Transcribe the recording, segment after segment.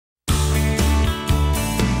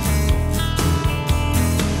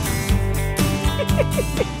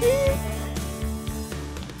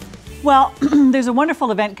Well, there's a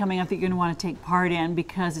wonderful event coming up that you're going to want to take part in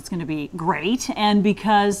because it's going to be great and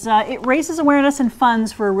because it raises awareness and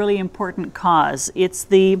funds for a really important cause. It's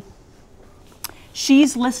the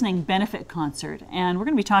She's Listening benefit concert, and we're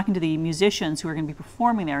going to be talking to the musicians who are going to be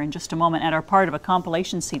performing there in just a moment and are part of a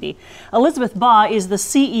compilation CD. Elizabeth Baugh is the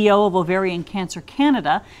CEO of Ovarian Cancer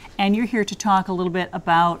Canada, and you're here to talk a little bit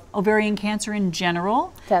about ovarian cancer in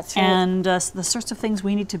general. That's right. And the sorts of things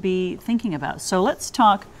we need to be thinking about. So let's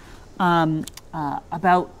talk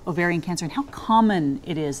about ovarian cancer and how common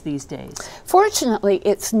it is these days. Fortunately,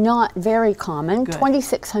 it's not very common. Good.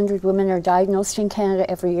 2,600 women are diagnosed in Canada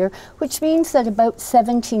every year, which means that about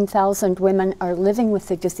 17,000 women are living with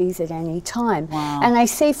the disease at any time. Wow. And I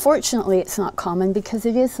say fortunately it's not common because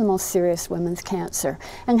it is the most serious women's cancer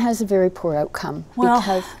and has a very poor outcome.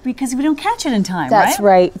 Well, because we don't catch it in time, that's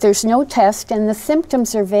right? right. There's no test and the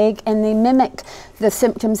symptoms are vague and they mimic the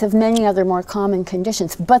symptoms of many other more common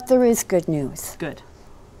conditions. But there is good news. Good.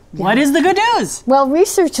 What is the good news? Well,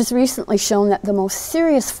 research has recently shown that the most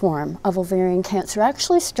serious form of ovarian cancer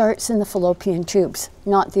actually starts in the fallopian tubes,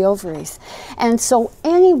 not the ovaries. And so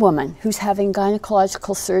any woman who's having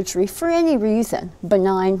gynecological surgery for any reason,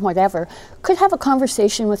 benign, whatever, could have a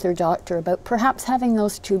conversation with her doctor about perhaps having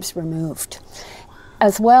those tubes removed.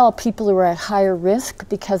 As well, people who are at higher risk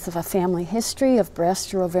because of a family history of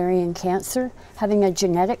breast or ovarian cancer, having a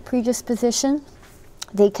genetic predisposition,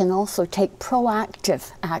 they can also take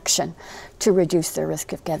proactive action to reduce their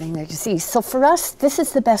risk of getting their disease. So for us, this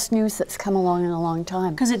is the best news that's come along in a long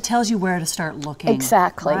time. Because it tells you where to start looking.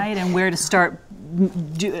 Exactly. Right, and where to start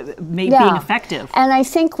being effective. And I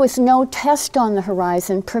think with no test on the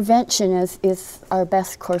horizon, prevention is our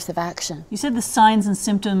best course of action. You said the signs and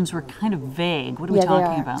symptoms were kind of vague. What are we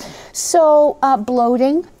talking about? So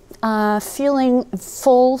bloating, feeling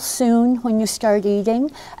full soon when you start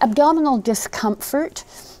eating, abdominal discomfort,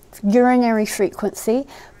 urinary frequency.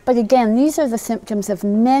 But again, these are the symptoms of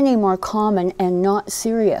many more common and not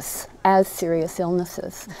serious as serious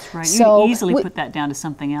illnesses. That's right. So you can easily put that down to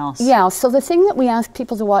something else. Yeah, so the thing that we ask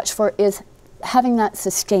people to watch for is having that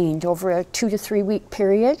sustained over a 2 to 3 week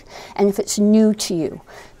period, and if it's new to you,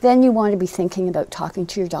 then you want to be thinking about talking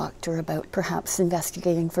to your doctor about perhaps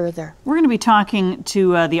investigating further. We're going to be talking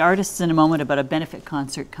to the artists in a moment about a benefit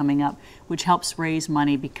concert coming up, which helps raise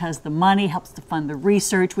money because the money helps to fund the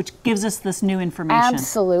research, which gives us this new information.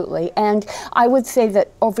 Absolutely, and I would say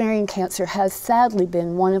that ovarian cancer has sadly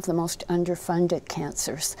been one of the most underfunded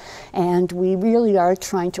cancers, and we really are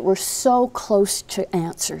trying to, we're so close to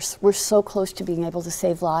answers, we're so close to being able to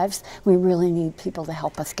save lives, we really need people to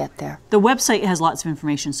help us get there. The website has lots of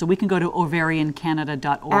information, so we can go to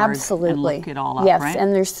ovariancanada.org Absolutely. and look it all up, yes, right?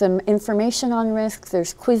 and there's some information on risk,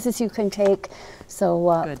 there's quizzes you can take, so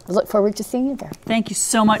I look forward to seeing you there. Thank you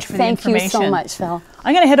so much for the information. Thank you so much, Val.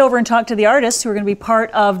 I'm going to head over and talk to the artists who are going to be part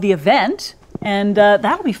of the event, and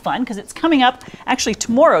that'll be fun because it's coming up actually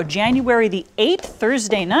tomorrow, January the 8th,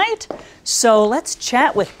 Thursday night. So let's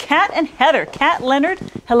chat with Kat and Heather. Kat, Leonard,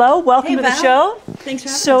 hello, welcome to the show. Thanks for having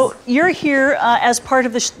us. So you're here as part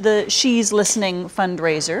of the She's Listening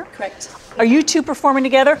fundraiser. Correct. Are you two performing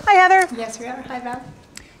together? Hi, Heather. Yes, we are. Hi, Val.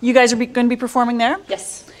 You guys are going to be performing there?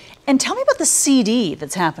 Yes. And tell me about the CD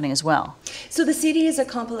that's happening as well. So the CD is a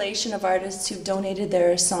compilation of artists who've donated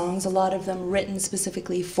their songs, a lot of them written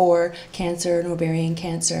specifically for cancer and ovarian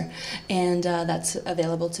cancer. And that's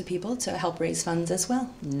available to people to help raise funds as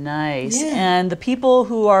well. Nice. Yeah. And the people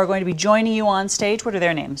who are going to be joining you on stage, what are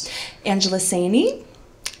their names? Angela Saini,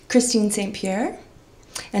 Christine St. Pierre,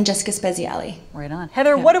 and Jessica Speziali. Right on.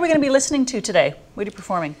 Heather, what are we going to be listening to today? What are you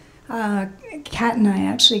performing? Kat and I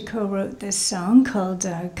actually co-wrote this song called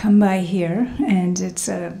Come By Here, and it's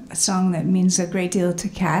a song that means a great deal to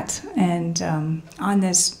Kat. And on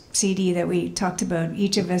this CD that we talked about,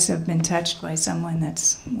 each of us have been touched by someone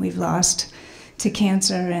we've lost to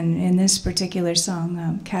cancer, and in this particular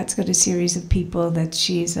song, Kat's got a series of people that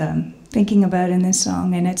she's thinking about in this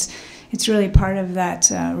song, and it's really part of that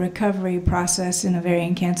recovery process in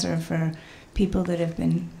ovarian cancer for people that have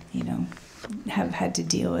been, have had to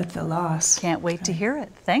deal with the loss. Can't wait to hear it.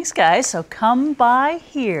 Thanks, guys. So come by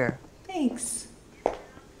here. Thanks. I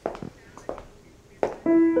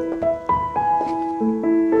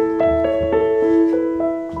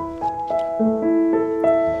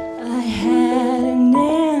had an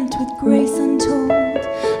aunt with grace untold,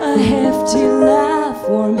 a hefty laugh,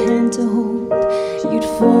 warm hand to hold. You'd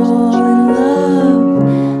fall in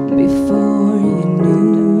love before you knew it.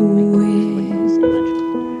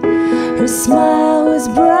 Her smile was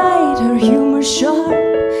bright, her humor sharp,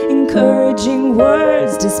 encouraging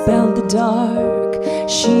words dispelled the dark.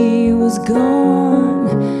 She was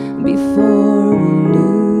gone before we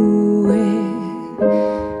knew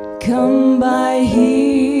Come by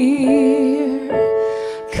here,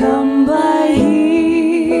 come by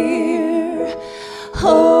here,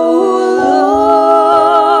 oh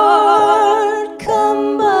Lord,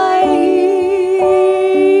 come by here.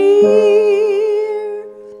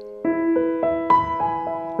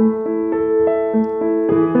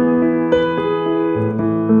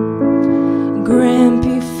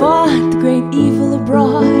 Grampy fought the great evil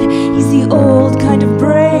abroad. He's the old kind of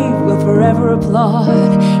brave we'll forever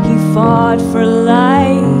applaud. He fought for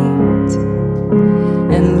light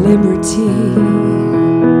and liberty.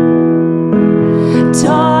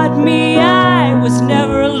 Taught me I was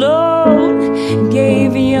never alone.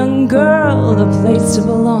 Gave a young girl a place to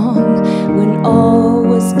belong. When all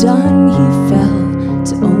was done, he fell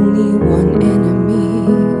to only one enemy.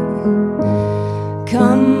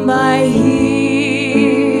 Come by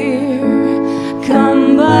here,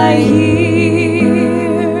 come by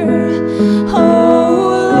here, oh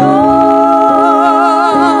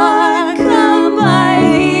Lord, come by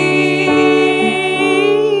here.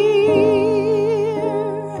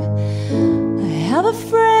 I have a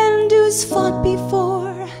friend who's fought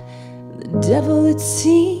before. The devil, it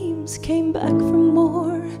seems, came back for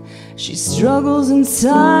more. She struggles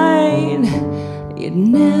inside, you'd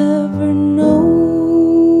never know.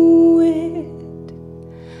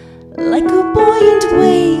 Like a buoyant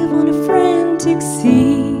wave on a frantic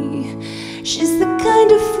sea, she's the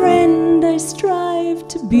kind of friend I strive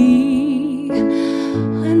to be.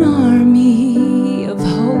 An army of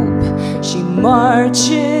hope, she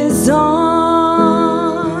marches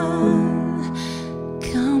on.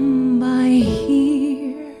 Come by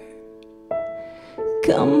here,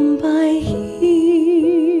 come by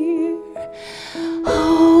here, oh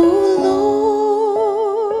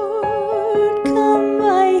Lord, come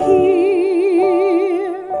by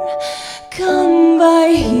here, come by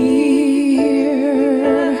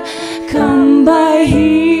here, come by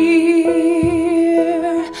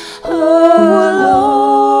here, oh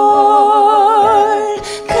Lord,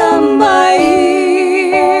 come by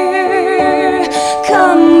here,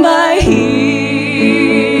 come by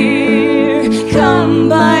here, come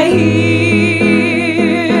by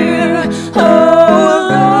here, oh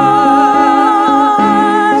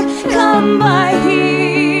Lord, come by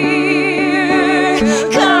here,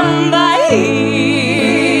 come by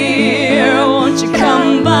here, won't you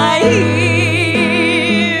come by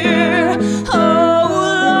here, oh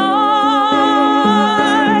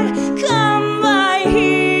Lord, come by here.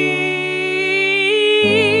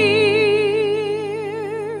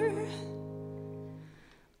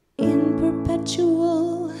 In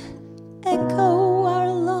perpetual echo our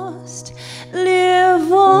lost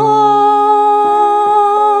live on.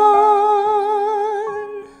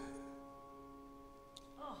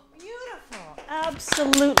 Beautiful.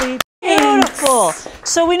 Absolutely beautiful.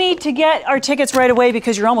 So we need to get our tickets right away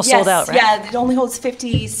because you're almost sold out, right? Yeah, it only holds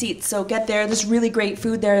 50 seats, so get there. There's really great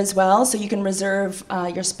food there as well, so you can reserve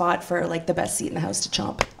your spot for like the best seat in the house to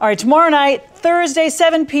chomp. All right, tomorrow night, Thursday,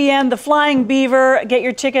 7 p.m., The Flying Beaver. Get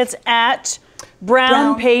your tickets at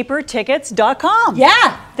brownpapertickets.com.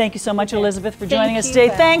 Yeah. Thank you so much, Elizabeth, for joining us today.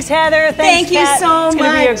 Thanks, Heather. Thank you Kat. so It's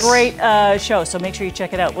going to be a much. great show, so make sure you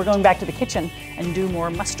check it out. We're going back to the kitchen and do more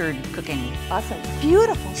mustard cooking. Awesome.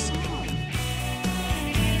 Beautiful song.